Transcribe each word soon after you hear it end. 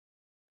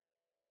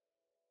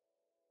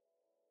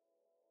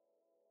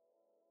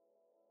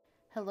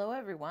Hello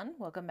everyone,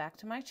 welcome back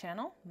to my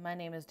channel. My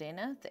name is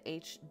Dana, the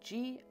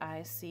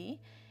HGIC,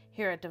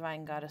 here at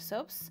Divine Goddess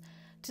Soaps.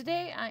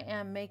 Today I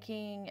am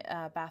making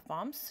bath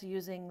bombs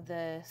using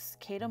this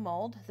Cada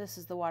mold. This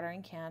is the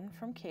watering can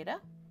from Cada.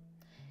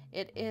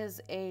 It is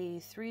a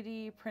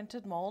 3D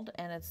printed mold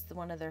and it's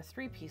one of their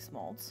 3-piece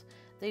molds.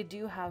 They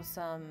do have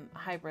some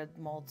hybrid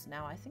molds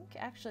now. I think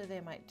actually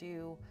they might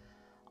do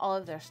all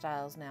of their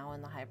styles now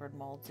in the hybrid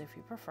molds if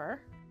you prefer.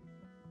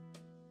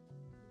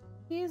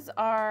 These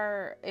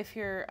are, if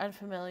you're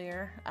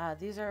unfamiliar,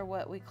 these are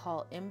what we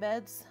call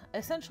embeds.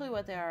 Essentially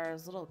what they are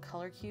is little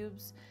color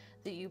cubes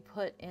that you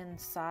put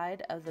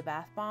inside of the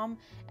bath bomb,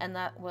 and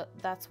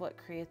that's what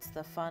creates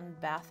the fun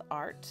bath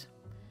art.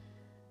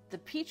 The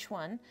peach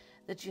one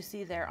that you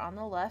see there on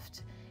the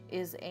left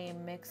is a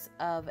mix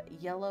of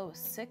yellow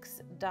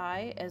 6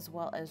 dye as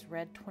well as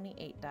red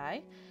 28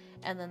 dye.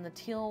 And then the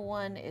teal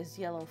one is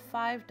yellow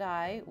 5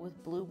 dye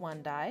with blue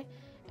 1 dye.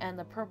 And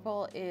the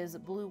purple is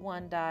blue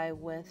 1 dye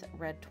with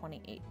red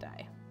 28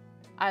 dye.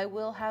 I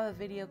will have a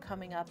video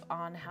coming up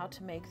on how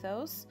to make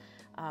those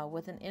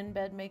with an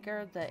embed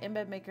maker. The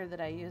embed maker that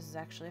I use is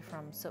actually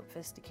from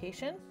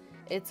Sophistication.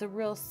 It's a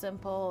real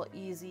simple,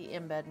 easy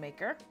embed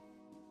maker.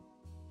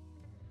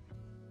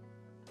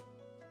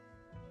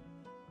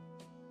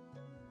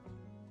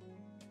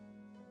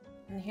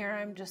 And here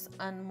I'm just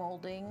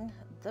unmolding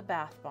the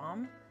bath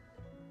bomb.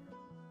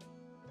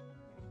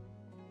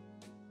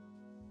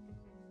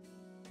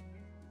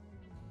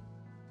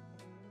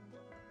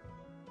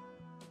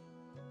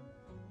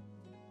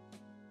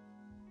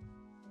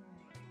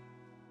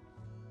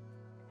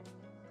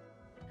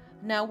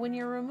 Now when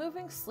you're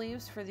removing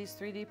sleeves for these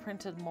 3D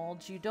printed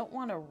molds, you don't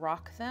want to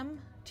rock them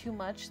too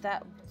much.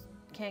 That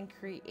can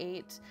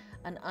create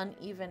an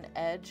uneven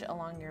edge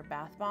along your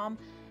bath bomb.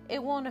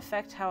 It won't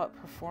affect how it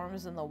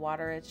performs in the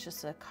water, it's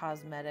just a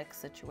cosmetic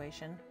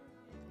situation.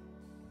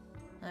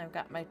 I've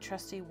got my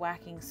trusty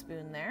whacking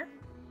spoon there.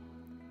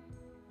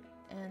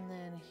 And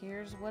then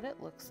here's what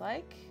it looks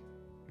like.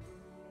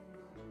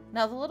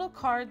 Now the little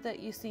card that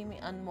you see me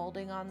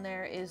unmolding on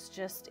there is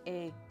just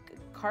a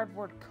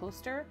cardboard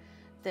coaster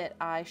that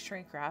I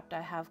shrink wrapped. I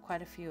have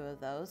quite a few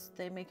of those.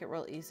 They make it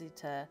real easy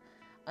to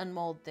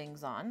unmold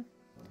things on.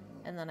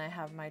 And then I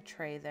have my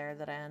tray there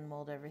that I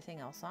unmold everything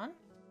else on.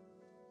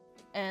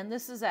 And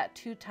this is at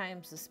 2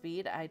 times the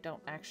speed. I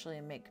don't actually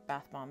make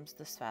bath bombs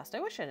this fast. I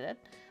wish I did.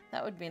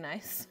 That would be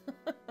nice.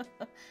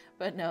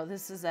 But no,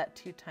 this is at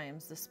 2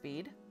 times the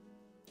speed.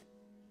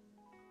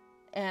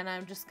 And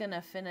I'm just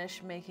gonna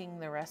finish making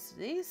the rest of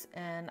these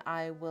and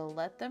I will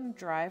let them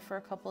dry for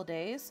a couple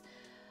days.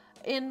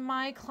 In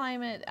my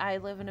climate, I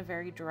live in a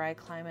very dry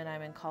climate.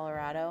 I'm in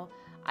Colorado.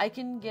 I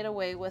can get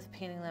away with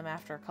painting them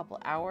after a couple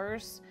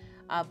hours,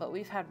 but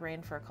we've had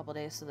rain for a couple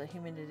days, so the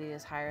humidity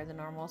is higher than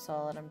normal, so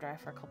I'll let them dry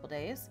for a couple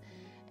days,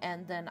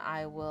 and then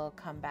I will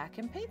come back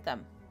and paint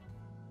them.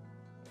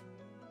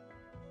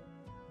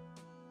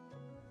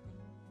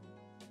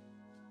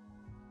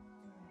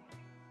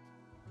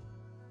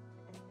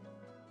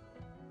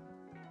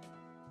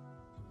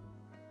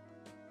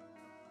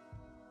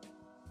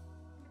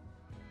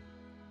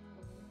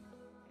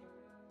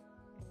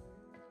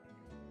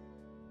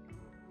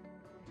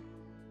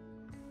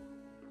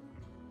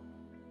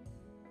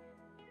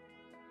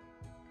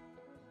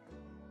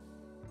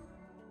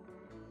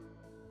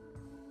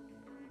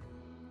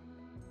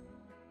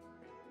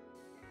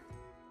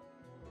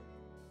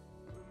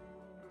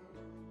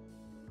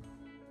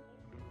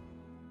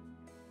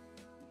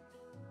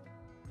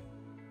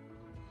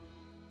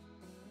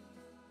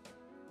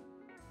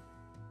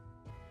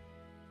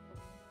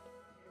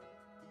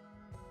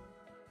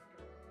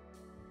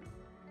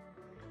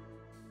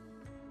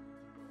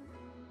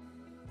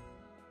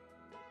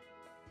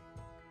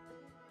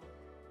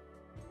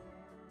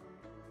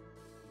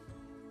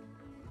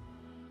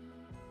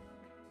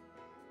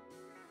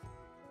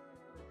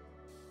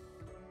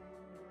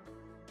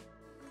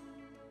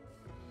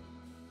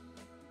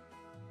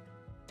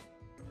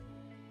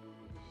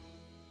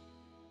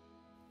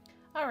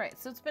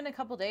 Alright, so it's been a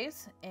couple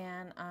days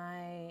and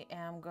I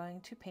am going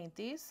to paint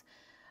these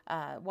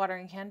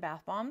watering can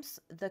bath bombs.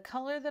 The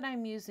color that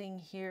I'm using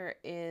here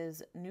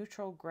is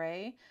neutral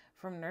gray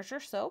from Nurture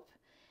Soap,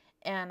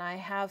 and I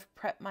have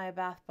prepped my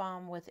bath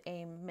bomb with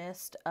a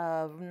mist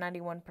of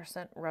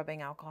 91%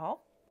 rubbing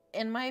alcohol.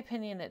 In my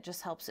opinion, it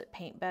just helps it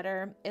paint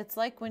better. It's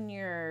like when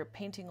you're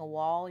painting a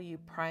wall, you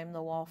prime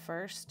the wall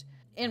first.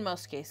 In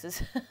most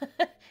cases.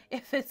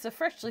 If it's a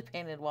freshly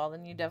painted wall,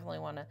 then you definitely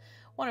want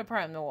to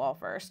prime the wall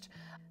first.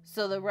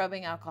 So the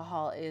rubbing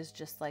alcohol is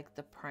just like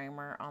the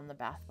primer on the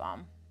bath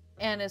bomb.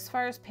 And as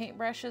far as paint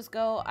brushes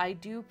go, I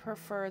do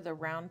prefer the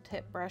round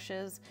tip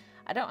brushes.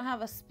 I don't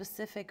have a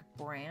specific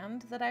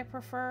brand that I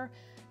prefer.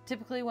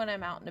 Typically when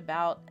I'm out and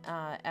about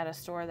at a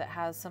store that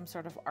has some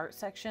sort of art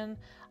section,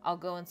 I'll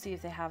go and see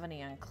if they have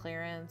any on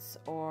clearance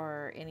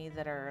or any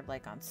that are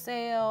like on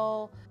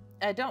sale.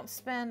 I don't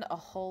spend a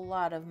whole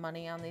lot of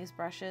money on these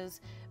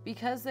brushes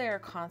because they are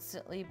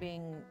constantly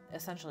being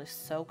essentially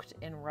soaked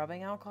in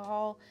rubbing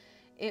alcohol.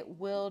 it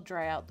will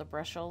dry out the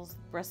bristles,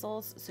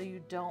 so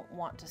you don't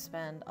want to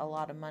spend a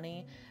lot of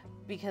money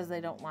because they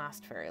don't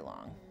last very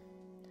long.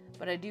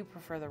 But I do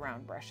prefer the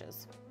round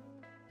brushes.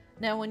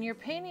 Now, when you're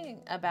painting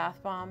a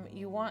bath bomb,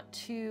 you want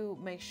to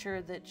make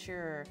sure that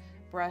your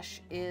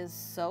brush is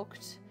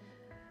soaked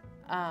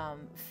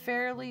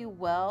fairly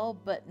well,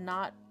 but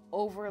not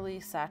overly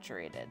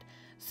saturated.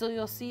 So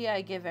you'll see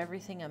I give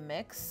everything a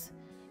mix,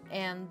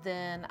 and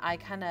then I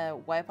kind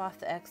of wipe off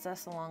the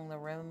excess along the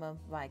rim of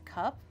my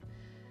cup.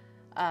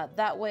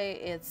 That way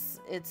it's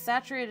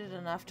saturated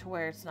enough to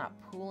where it's not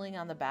pooling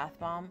on the bath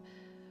bomb.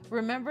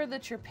 Remember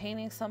that you're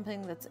painting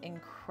something that's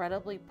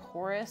incredibly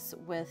porous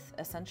with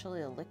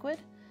essentially a liquid,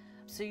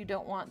 so you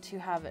don't want to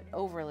have it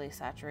overly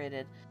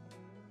saturated.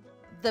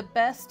 The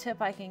best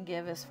tip I can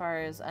give as far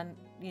as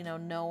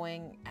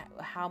knowing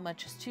how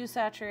much is too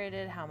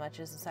saturated, how much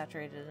isn't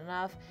saturated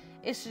enough,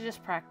 is to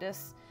just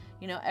practice.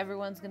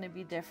 Everyone's going to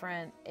be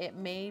different. It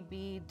may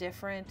be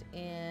different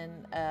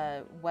in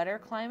a wetter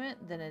climate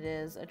than it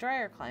is a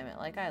drier climate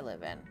like I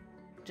live in.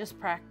 Just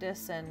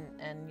practice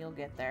and you'll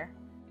get there.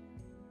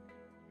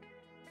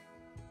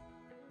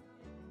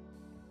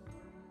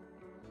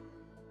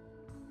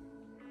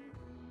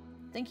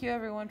 Thank you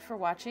everyone for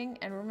watching,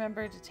 and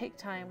remember to take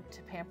time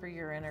to pamper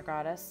your inner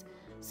goddess.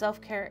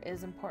 Self-care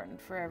is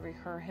important for every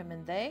her, him,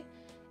 and they.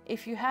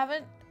 If you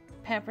haven't,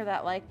 pamper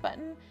that like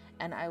button,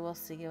 and I will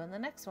see you in the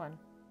next one.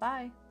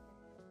 Bye.